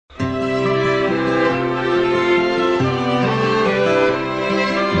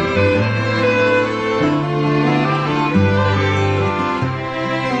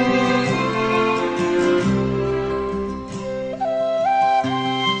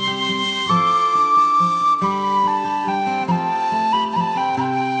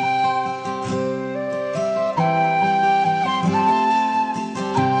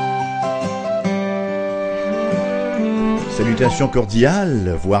Salutations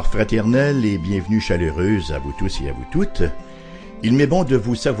cordiales, voire fraternelles et bienvenue chaleureuse à vous tous et à vous toutes. Il m'est bon de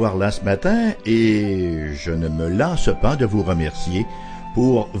vous savoir là ce matin et je ne me lasse pas de vous remercier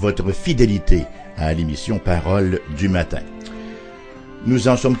pour votre fidélité à l'émission Parole du matin. Nous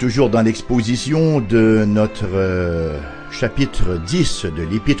en sommes toujours dans l'exposition de notre chapitre 10 de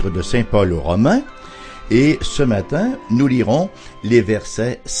l'Épître de Saint Paul aux Romains. Et ce matin, nous lirons les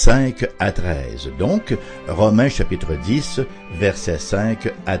versets 5 à 13. Donc, Romains chapitre 10, versets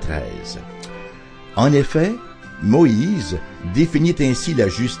 5 à 13. En effet, Moïse définit ainsi la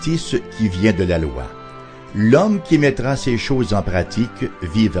justice qui vient de la loi. L'homme qui mettra ces choses en pratique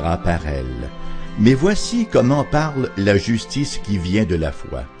vivra par elles. Mais voici comment parle la justice qui vient de la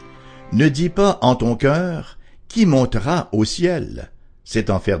foi. Ne dis pas en ton cœur, qui montera au ciel? C'est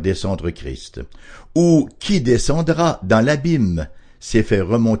en faire descendre Christ. Ou qui descendra dans l'abîme? C'est faire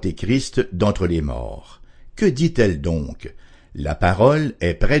remonter Christ d'entre les morts. Que dit-elle donc? La parole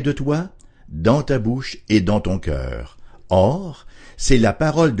est près de toi, dans ta bouche et dans ton cœur. Or, c'est la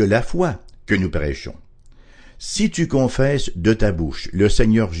parole de la foi que nous prêchons. Si tu confesses de ta bouche le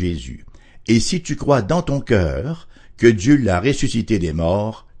Seigneur Jésus, et si tu crois dans ton cœur que Dieu l'a ressuscité des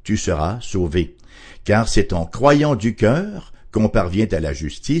morts, tu seras sauvé. Car c'est en croyant du cœur qu'on parvient à la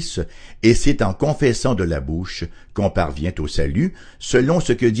justice, et c'est en confessant de la bouche qu'on parvient au salut, selon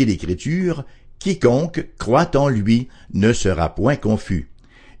ce que dit l'Écriture, quiconque croit en lui ne sera point confus.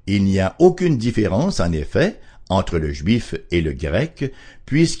 Il n'y a aucune différence, en effet, entre le juif et le grec,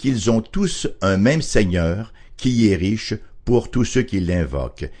 puisqu'ils ont tous un même Seigneur, qui est riche pour tous ceux qui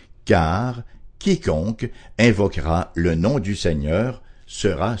l'invoquent, car quiconque invoquera le nom du Seigneur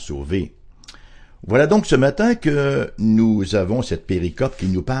sera sauvé. Voilà donc ce matin que nous avons cette péricope qui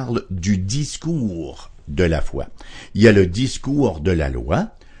nous parle du discours de la foi. Il y a le discours de la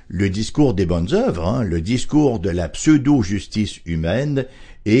loi, le discours des bonnes œuvres, le discours de la pseudo-justice humaine,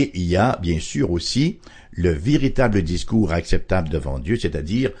 et il y a bien sûr aussi le véritable discours acceptable devant Dieu,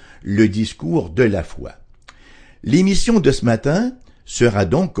 c'est-à-dire le discours de la foi. L'émission de ce matin sera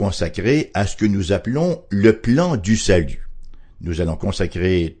donc consacrée à ce que nous appelons le plan du salut. Nous allons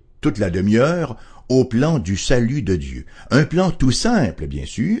consacrer toute la demi-heure au plan du salut de Dieu. Un plan tout simple, bien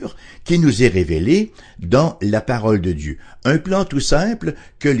sûr, qui nous est révélé dans la parole de Dieu. Un plan tout simple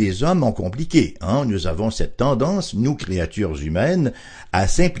que les hommes ont compliqué. Nous avons cette tendance, nous, créatures humaines, à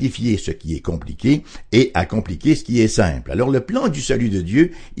simplifier ce qui est compliqué et à compliquer ce qui est simple. Alors le plan du salut de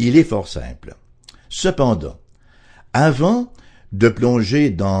Dieu, il est fort simple. Cependant, avant de plonger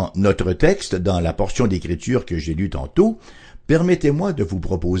dans notre texte, dans la portion d'écriture que j'ai lue tantôt, permettez-moi de vous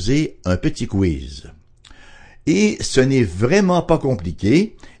proposer un petit quiz. Et ce n'est vraiment pas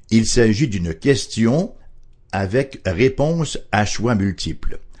compliqué, il s'agit d'une question avec réponse à choix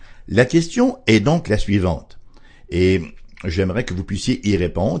multiples. La question est donc la suivante, et j'aimerais que vous puissiez y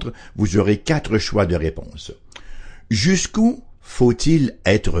répondre, vous aurez 4 choix de réponse. Jusqu'où faut-il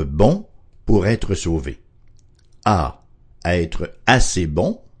être bon pour être sauvé? A. Être assez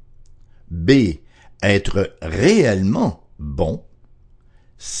bon. B. Être réellement bon.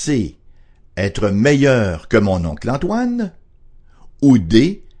 C. Être meilleur que mon oncle Antoine. Ou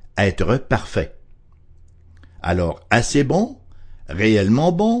D. Être parfait. Alors, assez bon,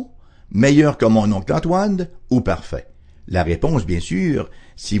 réellement bon, meilleur que mon oncle Antoine ou parfait. La réponse, bien sûr,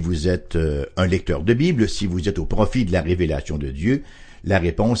 si vous êtes un lecteur de Bible, si vous êtes au profit de la révélation de Dieu, la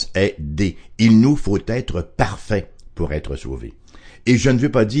réponse est D. Il nous faut être parfait pour être sauvé. Et je ne veux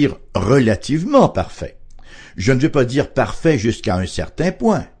pas dire relativement parfait. Je ne veux pas dire parfait jusqu'à un certain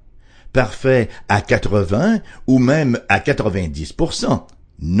point. Parfait à 80 ou même à 90%.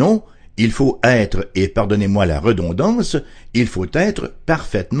 Non, il faut être, et pardonnez-moi la redondance, il faut être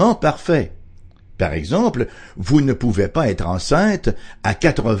parfaitement parfait. Par exemple, vous ne pouvez pas être enceinte à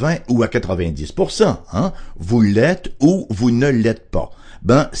 80 ou à 90%. Vous l'êtes ou vous ne l'êtes pas.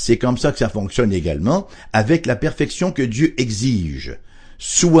 C'est comme ça que ça fonctionne également avec la perfection que Dieu exige.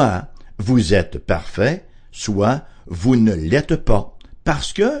 Soit vous êtes parfait, soit vous ne l'êtes pas.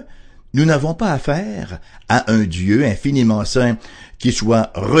 Parce que nous n'avons pas affaire à un Dieu infiniment saint qui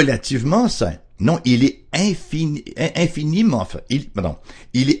soit relativement saint. Non, il est infiniment saint.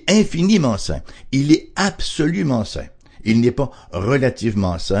 Il est infiniment saint. Il est absolument saint. Il n'est pas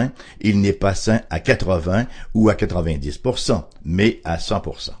relativement saint, il n'est pas saint à 80 ou à 90%, mais à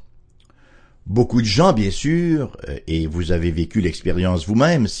 100%. Beaucoup de gens, bien sûr, et vous avez vécu l'expérience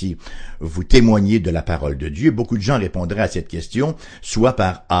vous-même, si vous témoignez de la parole de Dieu, beaucoup de gens répondraient à cette question, soit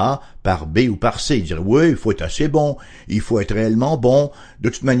par A, par B ou par C. Ils diraient, oui, il faut être assez bon, il faut être réellement bon. De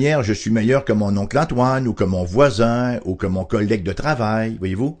toute manière, je suis meilleur que mon oncle Antoine, ou que mon voisin, ou que mon collègue de travail,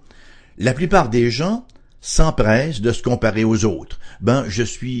 voyez-vous. La plupart des gens s'empresse de se comparer aux autres.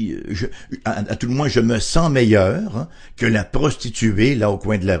 À tout le moins, je me sens meilleur que la prostituée là au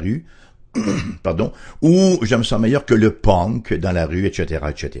coin de la rue, pardon, ou je me sens meilleur que le punk dans la rue, etc.,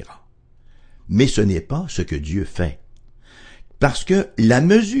 etc. Mais ce n'est pas ce que Dieu fait. Parce que la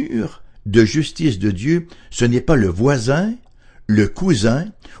mesure de justice de Dieu, ce n'est pas le voisin, le cousin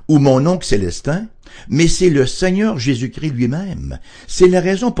ou mon oncle Célestin, mais c'est le Seigneur Jésus-Christ lui-même. C'est la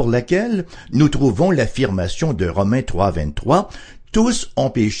raison pour laquelle nous trouvons l'affirmation de Romains 3, 23, « Tous ont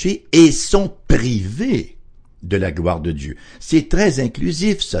péché et sont privés de la gloire de Dieu ». C'est très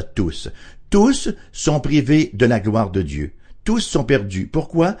inclusif, ça, tous. Tous sont privés de la gloire de Dieu. Tous sont perdus.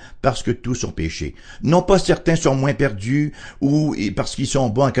 Pourquoi? Parce que tous ont péché. Non pas certains sont moins perdus ou parce qu'ils sont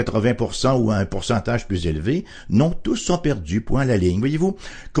bons à 80% ou à un pourcentage plus élevé. Non, tous sont perdus, point à la ligne. Voyez-vous,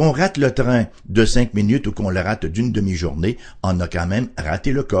 qu'on rate le train de 5 minutes ou qu'on le rate d'une demi-journée, on a quand même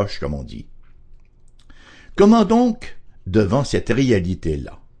raté le coche, comme on dit. Comment donc, devant cette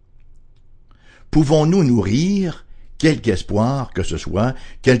réalité-là, pouvons-nous nourrir quelque espoir que ce soit,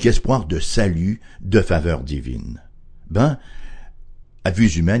 quelque espoir de salut, de faveur divine? À vue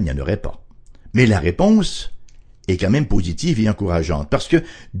humaine, il n'y en aurait pas. Mais la réponse est quand même positive et encourageante, parce que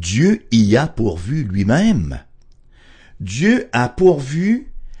Dieu y a pourvu lui-même. Dieu a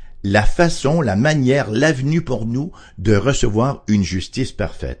pourvu la façon, la manière, l'avenue pour nous de recevoir une justice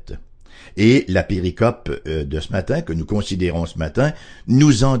parfaite. Et la péricope de ce matin, que nous considérons ce matin,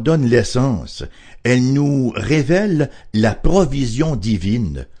 nous en donne l'essence. Elle nous révèle la provision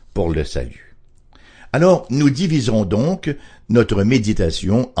divine pour le salut. Alors, nous diviserons donc notre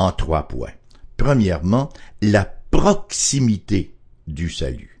méditation en 3 points. Premièrement, la proximité du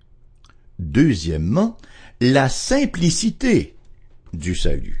salut. Deuxièmement, la simplicité du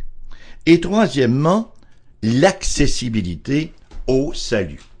salut. Et troisièmement, l'accessibilité au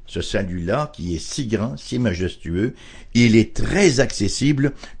salut. Ce salut-là, qui est si grand, si majestueux, il est très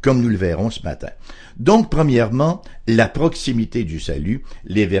accessible, comme nous le verrons ce matin. Donc, premièrement, la proximité du salut,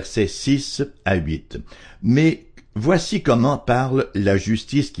 les versets 6 à 8. Mais voici comment parle la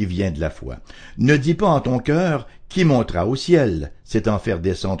justice qui vient de la foi. Ne dis pas en ton cœur, qui montera au ciel, c'est en faire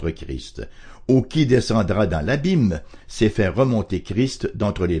descendre Christ. Ou qui descendra dans l'abîme, c'est faire remonter Christ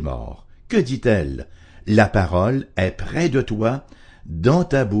d'entre les morts. Que dit-elle? La parole est près de toi, dans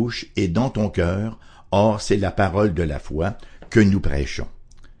ta bouche et dans ton cœur, or c'est la parole de la foi que nous prêchons.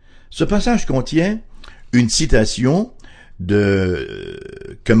 Ce passage contient une citation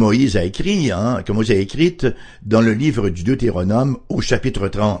que Moïse a écrite dans le livre du Deutéronome au chapitre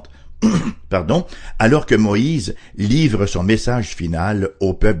 30. Alors que Moïse livre son message final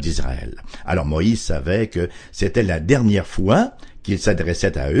au peuple d'Israël. Alors Moïse savait que c'était la dernière fois qu'il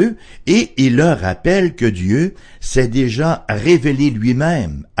s'adressait à eux, et il leur rappelle que Dieu s'est déjà révélé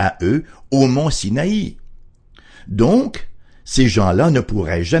lui-même à eux au mont Sinaï. Donc, ces gens-là ne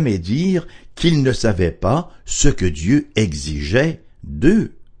pourraient jamais dire qu'ils ne savaient pas ce que Dieu exigeait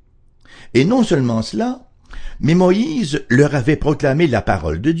d'eux. Et non seulement cela, mais Moïse leur avait proclamé la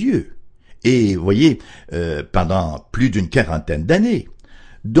parole de Dieu. Et, voyez, pendant plus d'une 40aine d'années.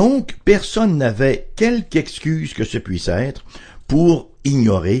 Donc, personne n'avait quelque excuse que ce puisse être pour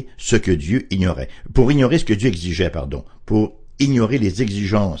ignorer ce que Dieu ignorait, pour ignorer ce que Dieu exigeait, pour ignorer les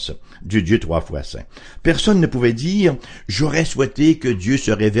exigences du Dieu 3 fois saint. Personne ne pouvait dire « j'aurais souhaité que Dieu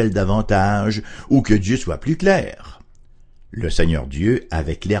se révèle davantage ou que Dieu soit plus clair ». Le Seigneur Dieu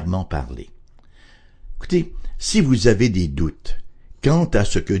avait clairement parlé. Écoutez, si vous avez des doutes quant à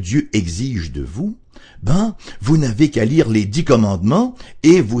ce que Dieu exige de vous, vous n'avez qu'à lire les 10 commandements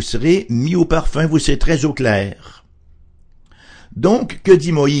et vous serez mis au parfum, vous serez très au clair. Donc, que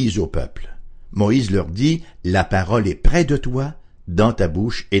dit Moïse au peuple? Moïse leur dit, la parole est près de toi, dans ta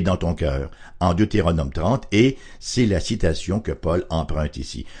bouche et dans ton cœur, en Deutéronome 30, et c'est la citation que Paul emprunte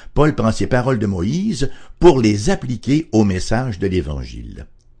ici. Paul prend ces paroles de Moïse pour les appliquer au message de l'Évangile.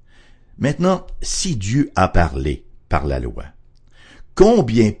 Maintenant, si Dieu a parlé par la loi,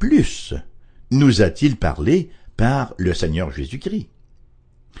 combien plus nous a-t-il parlé par le Seigneur Jésus-Christ?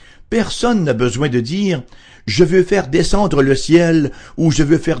 Personne n'a besoin de dire « je veux faire descendre le ciel » ou « je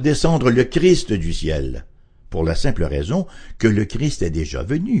veux faire descendre le Christ du ciel », pour la simple raison que le Christ est déjà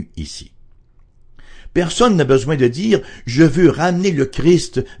venu ici. Personne n'a besoin de dire « je veux ramener le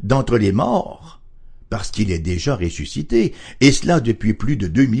Christ d'entre les morts », parce qu'il est déjà ressuscité, et cela depuis plus de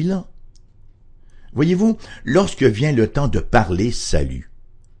 2000 ans. Voyez-vous, lorsque vient le temps de parler salut,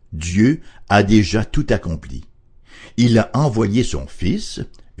 Dieu a déjà tout accompli. Il a envoyé son Fils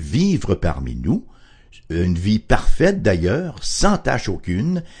vivre parmi nous, une vie parfaite d'ailleurs, sans tache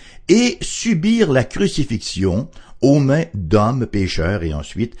aucune, et subir la crucifixion aux mains d'hommes pécheurs et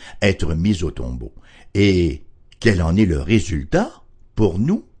ensuite être mis au tombeau. Et quel en est le résultat pour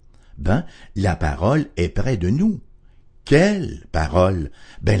nous? La parole est près de nous. Quelle parole?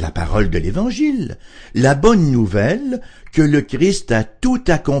 La parole de l'Évangile, la bonne nouvelle que le Christ a tout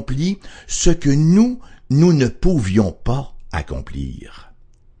accompli, ce que nous ne pouvions pas accomplir.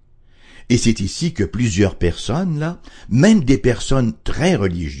 Et c'est ici que plusieurs personnes, là, même des personnes très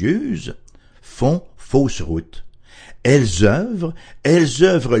religieuses, font fausse route. Elles œuvrent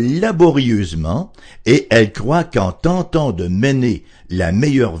laborieusement et elles croient qu'en tentant de mener la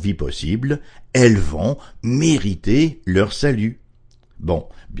meilleure vie possible, elles vont mériter leur salut.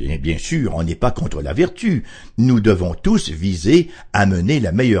 Bien sûr, on n'est pas contre la vertu. Nous devons tous viser à mener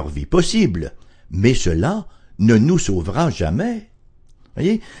la meilleure vie possible. Mais cela ne nous sauvera jamais.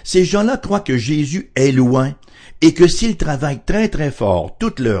 Voyez, ces gens-là croient que Jésus est loin et que s'ils travaillent très très fort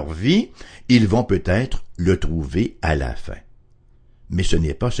toute leur vie, ils vont peut-être le trouver à la fin. Mais ce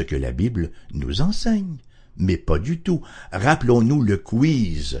n'est pas ce que la Bible nous enseigne, mais pas du tout. Rappelons-nous le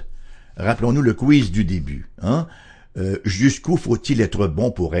quiz du début. Jusqu'où faut-il être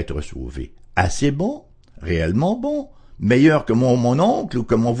bon pour être sauvé? Assez bon? Réellement bon? Meilleur que mon oncle ou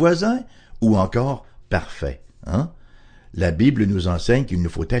que mon voisin? Ou encore parfait? La Bible nous enseigne qu'il nous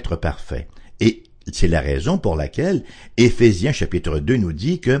faut être parfait. Et c'est la raison pour laquelle Éphésiens chapitre 2 nous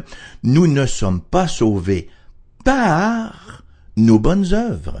dit que nous ne sommes pas sauvés par nos bonnes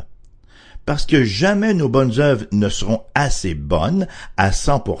œuvres. Parce que jamais nos bonnes œuvres ne seront assez bonnes à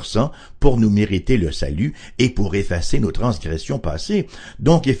 100% pour nous mériter le salut et pour effacer nos transgressions passées.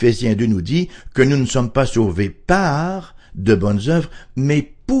 Donc Éphésiens 2 nous dit que nous ne sommes pas sauvés par de bonnes œuvres,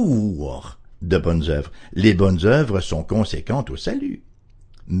 mais pour de bonnes œuvres. Les bonnes œuvres sont conséquentes au salut,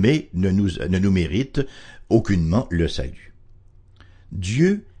 mais ne nous méritent aucunement le salut.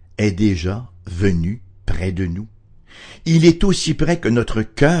 Dieu est déjà venu près de nous. Il est aussi près que notre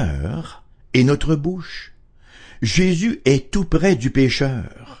cœur et notre bouche. Jésus est tout près du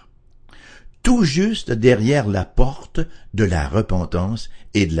pécheur, tout juste derrière la porte de la repentance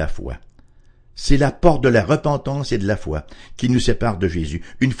et de la foi. C'est la porte de la repentance et de la foi qui nous sépare de Jésus.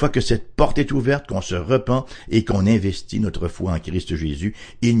 Une fois que cette porte est ouverte, qu'on se repent et qu'on investit notre foi en Christ Jésus,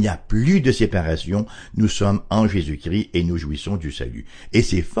 il n'y a plus de séparation. Nous sommes en Jésus-Christ et nous jouissons du salut. Et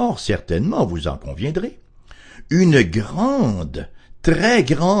c'est fort certainement, vous en conviendrez, une grande,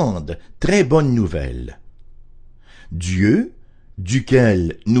 très bonne nouvelle. Dieu,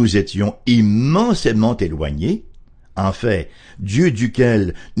 duquel nous étions immensément éloignés, en fait, Dieu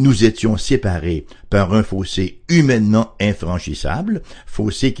duquel nous étions séparés par un fossé humainement infranchissable,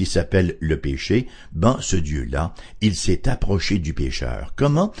 fossé qui s'appelle le péché, ce Dieu-là, il s'est approché du pécheur.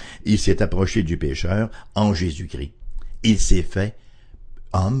 Comment? Il s'est approché du pécheur en Jésus-Christ. Il s'est fait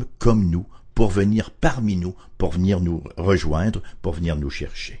homme comme nous pour venir parmi nous, pour venir nous rejoindre, pour venir nous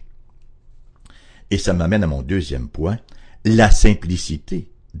chercher. Et ça m'amène à mon deuxième point, la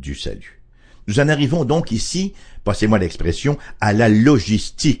simplicité du salut. Nous en arrivons donc ici, passez-moi l'expression, à la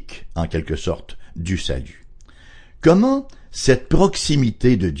logistique, en quelque sorte, du salut. Comment cette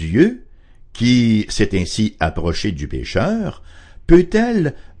proximité de Dieu, qui s'est ainsi approchée du pécheur,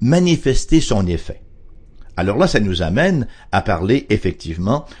 peut-elle manifester son effet? Alors là, ça nous amène à parler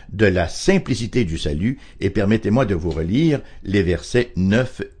effectivement de la simplicité du salut, et permettez-moi de vous relire les versets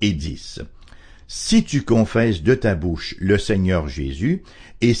 9 et 10. Si tu confesses de ta bouche le Seigneur Jésus,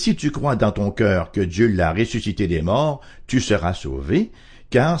 et si tu crois dans ton cœur que Dieu l'a ressuscité des morts, tu seras sauvé,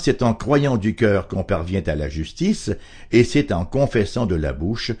 car c'est en croyant du cœur qu'on parvient à la justice, et c'est en confessant de la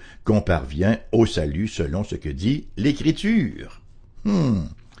bouche qu'on parvient au salut selon ce que dit l'Écriture.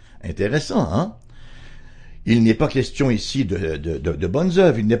 Intéressant, hein? Il n'est pas question ici de bonnes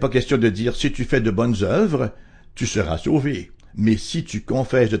œuvres, il n'est pas question de dire si tu fais de bonnes œuvres, tu seras sauvé. Mais si tu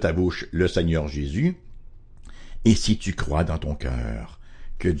confesses de ta bouche le Seigneur Jésus, et si tu crois dans ton cœur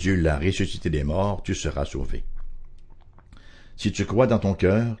que Dieu l'a ressuscité des morts, tu seras sauvé. Si tu crois dans ton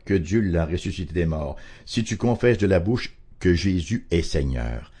cœur que Dieu l'a ressuscité des morts, si tu confesses de la bouche que Jésus est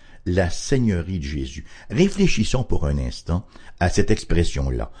Seigneur, la Seigneurie de Jésus. Réfléchissons pour un instant à cette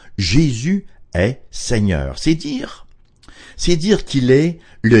expression-là. Jésus est Seigneur. C'est dire qu'il est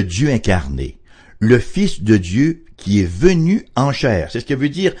le Dieu incarné, le Fils de Dieu qui est venu en chair. C'est ce que veut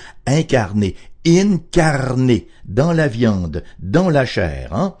dire incarné, incarné dans la viande, dans la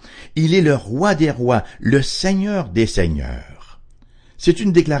chair. Il est le roi des rois, le Seigneur des seigneurs. C'est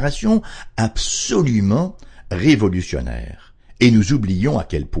une déclaration absolument révolutionnaire. Et nous oublions à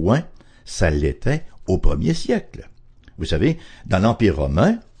quel point ça l'était au 1er siècle. Vous savez, dans l'Empire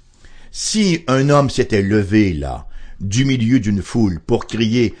romain, si un homme s'était levé là, du milieu d'une foule pour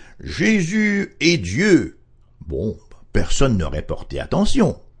crier « Jésus est Dieu », personne n'aurait porté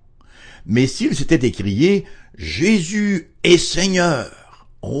attention. Mais s'il s'était écrié « Jésus est Seigneur »,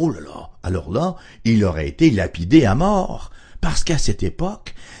 oh là là, alors là, il aurait été lapidé à mort, parce qu'à cette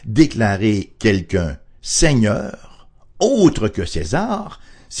époque, déclarer quelqu'un Seigneur, autre que César,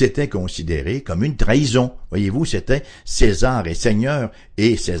 c'était considéré comme une trahison. Voyez-vous, c'était César est Seigneur,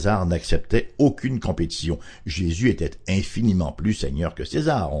 et César n'acceptait aucune compétition. Jésus était infiniment plus Seigneur que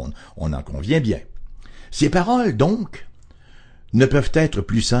César, on en convient bien. Ces paroles, donc, ne peuvent être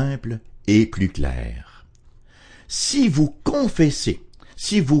plus simples et plus claires. Si vous confessez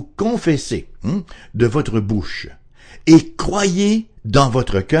de votre bouche et croyez dans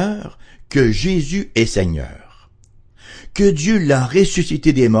votre cœur que Jésus est Seigneur, que Dieu l'a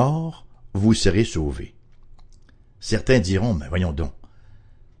ressuscité des morts, vous serez sauvés. Certains diront, mais voyons donc,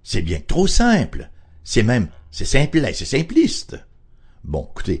 c'est bien trop simple, c'est simpliste. Bon,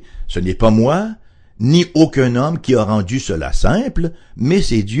 écoutez, ce n'est pas moi, ni aucun homme qui a rendu cela simple, mais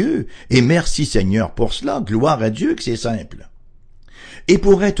c'est Dieu, et merci Seigneur pour cela, gloire à Dieu que c'est simple. Et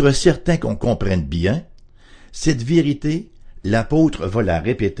pour être certain qu'on comprenne bien, cette vérité, l'apôtre va la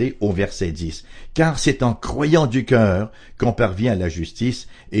répéter au verset 10, car c'est en croyant du cœur qu'on parvient à la justice,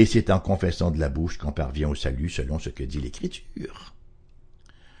 et c'est en confessant de la bouche qu'on parvient au salut, selon ce que dit l'Écriture.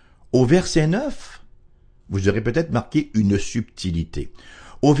 Au verset 9, vous aurez peut-être marqué une subtilité.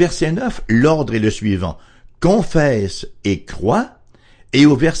 Au verset 9, l'ordre est le suivant, confesse et croit, et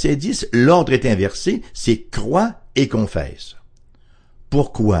au verset 10, l'ordre est inversé, c'est croit et confesse.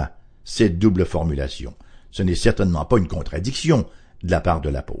 Pourquoi cette double formulation? Ce n'est certainement pas une contradiction de la part de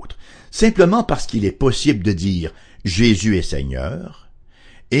l'apôtre. Simplement parce qu'il est possible de dire « Jésus est Seigneur »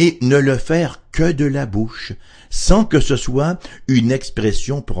 et ne le faire que de la bouche, sans que ce soit une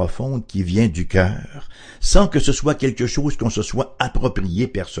expression profonde qui vient du cœur, sans que ce soit quelque chose qu'on se soit approprié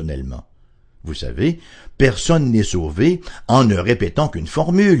personnellement. Vous savez, personne n'est sauvé en ne répétant qu'une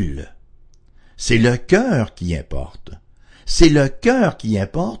formule. C'est le cœur qui importe. C'est le cœur qui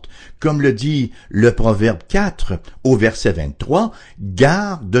importe, comme le dit le Proverbe 4 au verset 23, «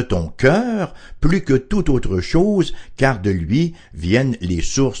 Garde ton cœur plus que toute autre chose, car de lui viennent les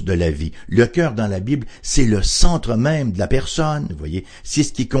sources de la vie. » Le cœur dans la Bible, c'est le centre même de la personne, vous voyez, c'est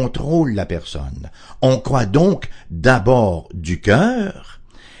ce qui contrôle la personne. On croit donc d'abord du cœur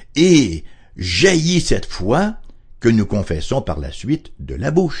et jaillit cette foi que nous confessons par la suite de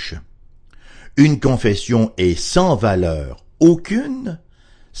la bouche. Une confession est sans valeur aucune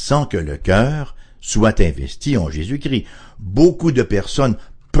sans que le cœur soit investi en Jésus-Christ. Beaucoup de personnes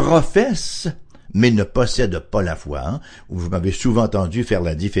professent mais ne possèdent pas la foi. Vous m'avez souvent entendu faire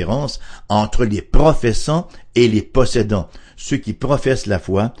la différence entre les professants et les possédants. Ceux qui professent la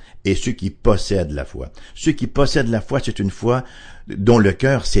foi et ceux qui possèdent la foi. Ceux qui possèdent la foi, c'est une foi dont le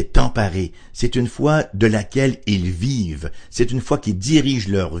cœur s'est emparé. C'est une foi de laquelle ils vivent. C'est une foi qui dirige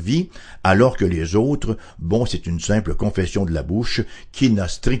leur vie, alors que les autres, bon, c'est une simple confession de la bouche qui n'a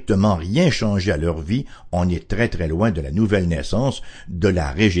strictement rien changé à leur vie. On est très très loin de la nouvelle naissance, de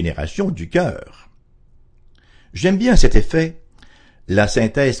la régénération du cœur. J'aime bien cet effet, la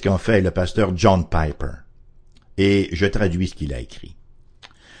synthèse qu'en fait le pasteur John Piper. Et je traduis ce qu'il a écrit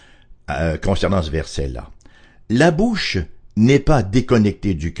concernant ce verset-là. La bouche n'est pas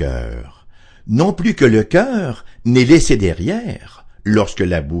déconnectée du cœur, non plus que le cœur n'est laissé derrière lorsque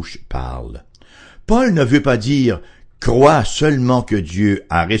la bouche parle. Paul ne veut pas dire « crois seulement que Dieu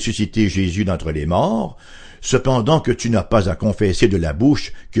a ressuscité Jésus d'entre les morts, cependant que tu n'as pas à confesser de la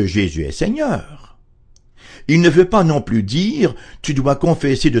bouche que Jésus est Seigneur ». Il ne veut pas non plus dire « tu dois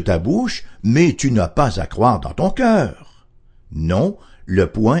confesser de ta bouche, mais tu n'as pas à croire dans ton cœur ». Non, le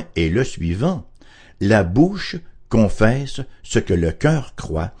point est le suivant. La bouche confesse ce que le cœur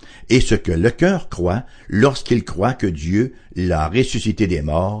croit, et ce que le cœur croit lorsqu'il croit que Dieu l'a ressuscité des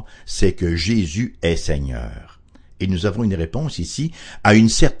morts, c'est que Jésus est Seigneur. Et nous avons une réponse ici à une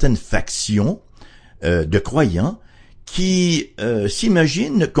certaine faction de croyants qui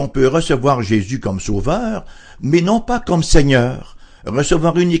s'imaginent qu'on peut recevoir Jésus comme sauveur, mais non pas comme Seigneur,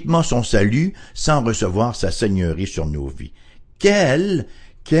 recevoir uniquement son salut sans recevoir sa seigneurie sur nos vies. Quelle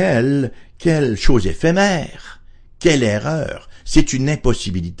chose éphémère! Quelle erreur! C'est une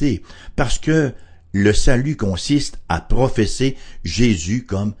impossibilité, parce que le salut consiste à professer Jésus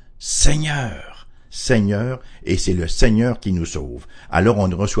comme Seigneur. Seigneur, et c'est le Seigneur qui nous sauve. Alors on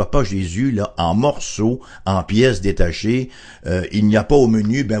ne reçoit pas Jésus là en morceaux, en pièces détachées. Il n'y a pas au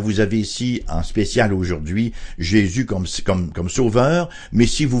menu, vous avez ici en spécial aujourd'hui Jésus comme sauveur, mais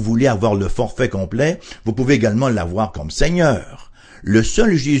si vous voulez avoir le forfait complet, vous pouvez également l'avoir comme Seigneur. Le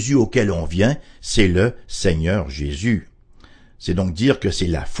seul Jésus auquel on vient, c'est le Seigneur Jésus. C'est donc dire que c'est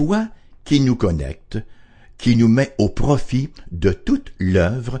la foi qui nous connecte, qui nous met au profit de toute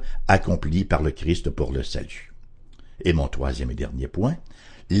l'œuvre accomplie par le Christ pour le salut. Et mon troisième et dernier point,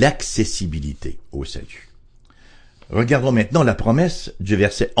 l'accessibilité au salut. Regardons maintenant la promesse du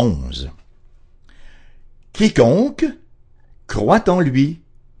verset 11. « Quiconque croit en lui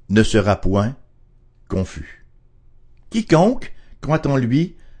ne sera point confus. » Quiconque croit en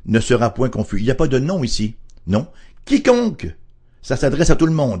lui ne sera point confus. Il n'y a pas de nom ici. Non. Quiconque. Ça s'adresse à tout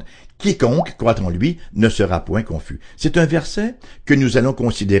le monde. Quiconque croit en lui ne sera point confus. C'est un verset que nous allons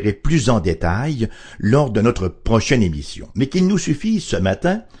considérer plus en détail lors de notre prochaine émission. Mais qu'il nous suffit ce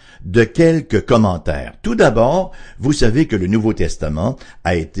matin de quelques commentaires. Tout d'abord, vous savez que le Nouveau Testament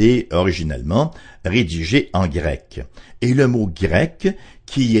a été originalement rédigé en grec. Et le mot grec,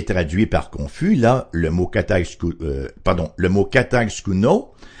 qui est traduit par confus, là, le mot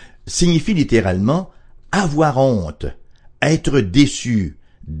kataxkuno, signifie littéralement avoir honte, être déçu,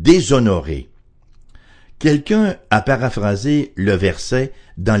 déshonoré. Quelqu'un a paraphrasé le verset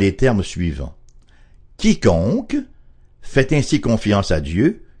dans les termes suivants. Quiconque fait ainsi confiance à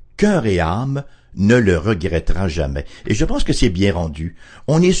Dieu, cœur et âme, ne le regrettera jamais. Et je pense que c'est bien rendu.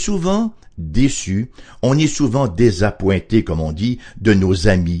 On est souvent déçu, on est souvent désappointé, comme on dit, de nos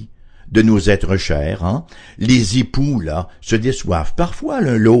amis, de nos êtres chers. Hein? Les époux, là, se déçoivent parfois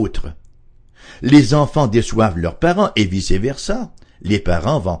l'un l'autre. Les enfants déçoivent leurs parents et vice-versa.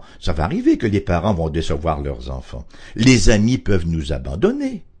 Ça va arriver que les parents vont décevoir leurs enfants. Les amis peuvent nous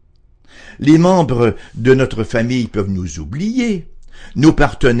abandonner. Les membres de notre famille peuvent nous oublier. Nos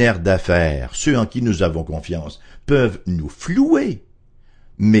partenaires d'affaires, ceux en qui nous avons confiance, peuvent nous flouer.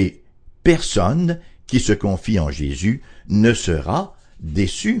 Mais personne qui se confie en Jésus ne sera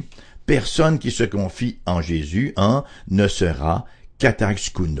déçu. Personne qui se confie en Jésus ne sera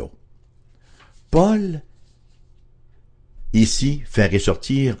kataxkuno. Paul, ici, fait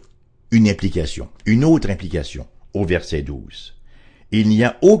ressortir une autre implication, au verset 12. Il n'y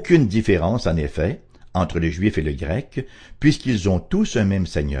a aucune différence, en effet, entre le juif et le grec, puisqu'ils ont tous un même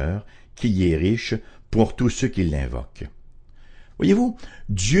Seigneur, qui est riche pour tous ceux qui l'invoquent. Voyez-vous,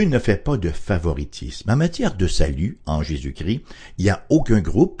 Dieu ne fait pas de favoritisme. En matière de salut, en Jésus-Christ, il n'y a aucun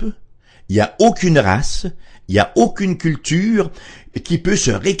groupe, il n'y a aucune race, il n'y a aucune culture qui peut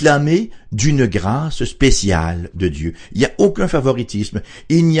se réclamer d'une grâce spéciale de Dieu. Il n'y a aucun favoritisme.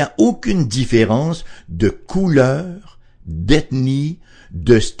 Il n'y a aucune différence de couleur, d'ethnie,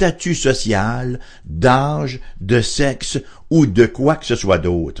 de statut social, d'âge, de sexe ou de quoi que ce soit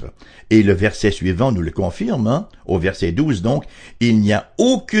d'autre. Et le verset suivant nous le confirme, au verset 12 donc, il n'y a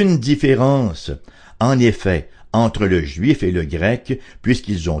aucune différence, en effet, entre le juif et le grec,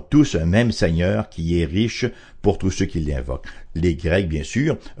 puisqu'ils ont tous un même Seigneur qui est riche pour tous ceux qui l'invoquent. Les Grecs, bien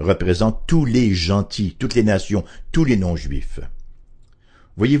sûr, représentent tous les gentils, toutes les nations, tous les non-juifs.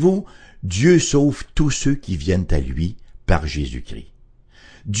 Voyez-vous, Dieu sauve tous ceux qui viennent à lui par Jésus-Christ.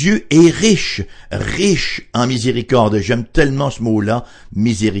 Dieu est riche, riche en miséricorde. J'aime tellement ce mot-là,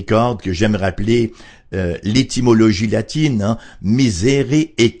 miséricorde, que j'aime rappeler l'étymologie latine,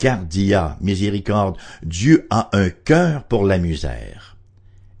 misere et cardia, miséricorde. Dieu a un cœur pour la misère.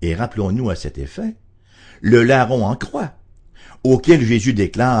 Et rappelons-nous à cet effet, le larron en croix, auquel Jésus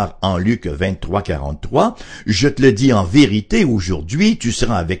déclare en Luc 23, 43, « Je te le dis en vérité, aujourd'hui, tu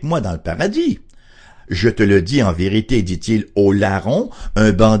seras avec moi dans le paradis. » Je te le dis en vérité, dit-il au larron,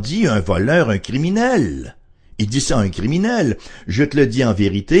 un bandit, un voleur, un criminel. Il dit ça à un criminel. Je te le dis en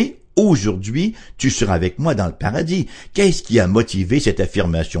vérité, aujourd'hui, tu seras avec moi dans le paradis. Qu'est-ce qui a motivé cette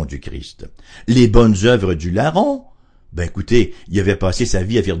affirmation du Christ? Les bonnes œuvres du larron? Ben écoutez, il avait passé sa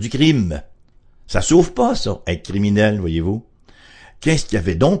vie à faire du crime. Ça sauve pas, ça, être criminel, voyez-vous. Qu'est-ce qui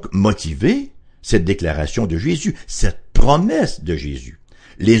avait donc motivé cette déclaration de Jésus, cette promesse de Jésus?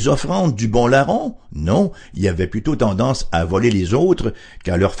 Les offrandes du bon larron? Non, il avait plutôt tendance à voler les autres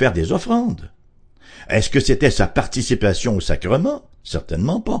qu'à leur faire des offrandes. Est-ce que c'était sa participation au sacrement?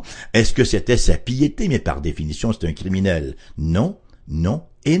 Certainement pas. Est-ce que c'était sa piété? Mais par définition, c'est un criminel. Non, non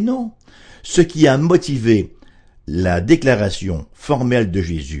et non. Ce qui a motivé la déclaration formelle de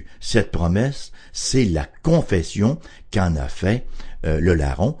Jésus, cette promesse, c'est la confession qu'en a fait le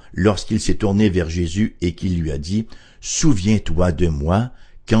larron lorsqu'il s'est tourné vers Jésus et qu'il lui a dit « Souviens-toi de moi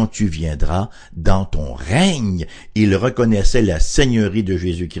quand tu viendras dans ton règne. » Il reconnaissait la seigneurie de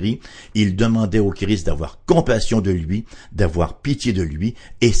Jésus-Christ, il demandait au Christ d'avoir compassion de lui, d'avoir pitié de lui,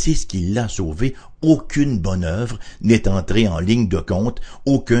 et c'est ce qui l'a sauvé. Aucune bonne œuvre n'est entrée en ligne de compte,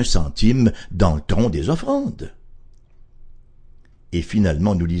 aucun centime dans le tronc des offrandes. Et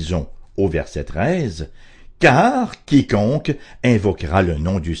finalement, nous lisons au verset 13, « Car quiconque invoquera le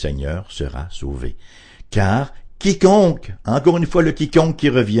nom du Seigneur sera sauvé. » Car quiconque, encore une fois le quiconque qui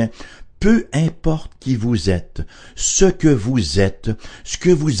revient, peu importe qui vous êtes, ce que vous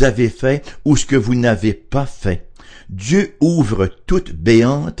avez fait ou ce que vous n'avez pas fait, Dieu ouvre toutes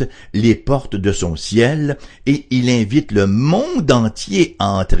béantes les portes de son ciel et il invite le monde entier à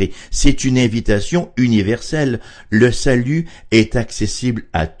entrer. C'est une invitation universelle. Le salut est accessible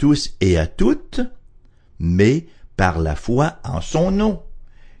à tous et à toutes, mais par la foi en son nom.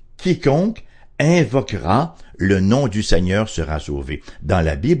 Quiconque invoquera le nom du Seigneur sera sauvé. Dans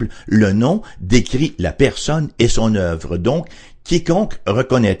la Bible, le nom décrit la personne et son œuvre. Donc, quiconque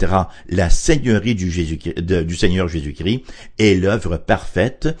reconnaîtra la seigneurie du Seigneur Jésus-Christ et l'œuvre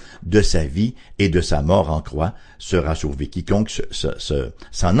parfaite de sa vie et de sa mort en croix sera sauvé. Quiconque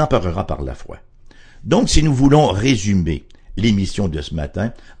s'en emparera par la foi. Donc, si nous voulons résumer l'émission de ce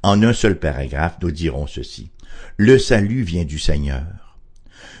matin en un seul paragraphe, nous dirons ceci. Le salut vient du Seigneur.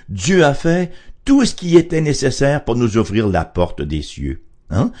 Dieu a fait tout ce qui était nécessaire pour nous ouvrir la porte des cieux.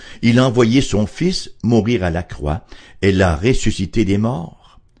 Il a envoyé son Fils mourir à la croix et l'a ressuscité des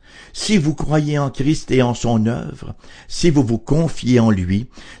morts. Si vous croyez en Christ et en son œuvre, si vous vous confiez en lui,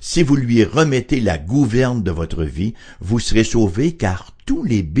 si vous lui remettez la gouverne de votre vie, vous serez sauvés car tous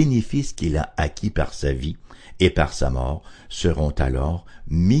les bénéfices qu'il a acquis par sa vie et par sa mort seront alors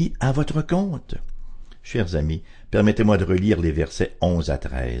mis à votre compte. Chers amis, permettez-moi de relire les versets 11 à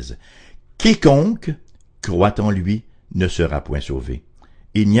 13. Quiconque croit en lui ne sera point sauvé.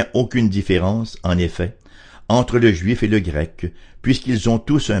 Il n'y a aucune différence, en effet, entre le juif et le grec, puisqu'ils ont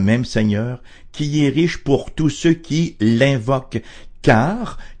tous un même Seigneur, qui est riche pour tous ceux qui l'invoquent,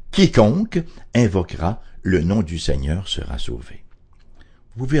 car quiconque invoquera le nom du Seigneur sera sauvé.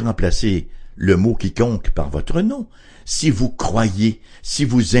 Vous pouvez remplacer le mot quiconque par votre nom, si vous croyez, si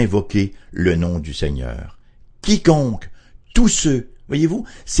vous invoquez le nom du Seigneur. Quiconque, tous ceux, voyez-vous,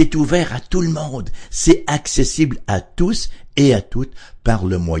 c'est ouvert à tout le monde, c'est accessible à tous et à toutes par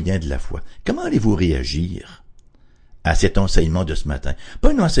le moyen de la foi. Comment allez-vous réagir à cet enseignement de ce matin?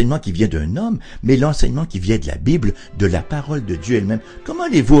 Pas un enseignement qui vient d'un homme, mais l'enseignement qui vient de la Bible, de la parole de Dieu elle-même. Comment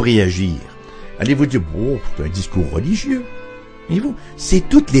allez-vous réagir? Allez-vous dire, oh, c'est un discours religieux? Voyez-vous, c'est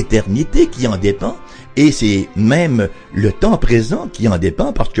toute l'éternité qui en dépend, et c'est même le temps présent qui en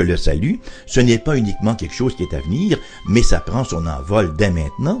dépend, parce que le salut, ce n'est pas uniquement quelque chose qui est à venir, mais ça prend son envol dès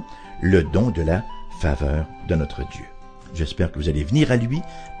maintenant, le don de la faveur de notre Dieu. J'espère que vous allez venir à lui,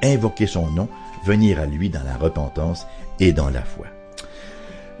 invoquer son nom, venir à lui dans la repentance et dans la foi.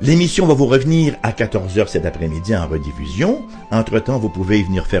 L'émission va vous revenir à 14h cet après-midi en rediffusion. Entre-temps, vous pouvez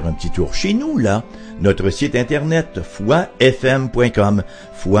venir faire un petit tour chez nous, là. Notre site internet, foifm.com,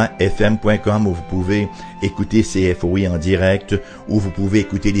 foifm.com, où vous pouvez écouter CFOI en direct, où vous pouvez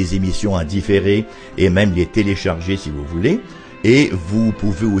écouter les émissions en différé et même les télécharger si vous voulez. Et vous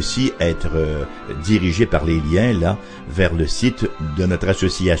pouvez aussi être dirigé par les liens là vers le site de notre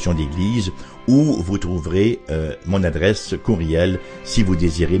association d'église où vous trouverez mon adresse courriel si vous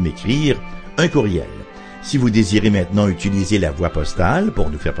désirez m'écrire un courriel. Si vous désirez maintenant utiliser la voie postale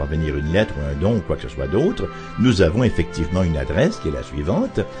pour nous faire parvenir une lettre ou un don ou quoi que ce soit d'autre, nous avons effectivement une adresse qui est la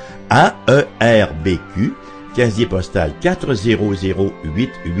suivante: AERBQ, casier postal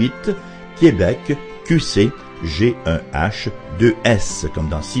 40088, Québec, QC G1H 2S, comme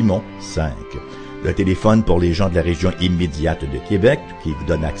dans Simon 5. Le téléphone pour les gens de la région immédiate de Québec, qui vous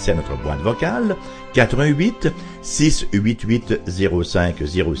donne accès à notre boîte vocale,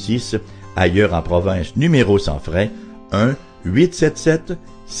 418-688-0506. Ailleurs en province, numéro sans frais, 1-877-659-0251.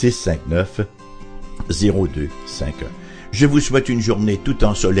 Je vous souhaite une journée tout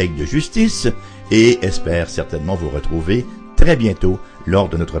en soleil de justice et espère certainement vous retrouver très bientôt lors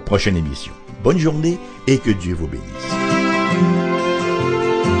de notre prochaine émission. Bonne journée et que Dieu vous bénisse.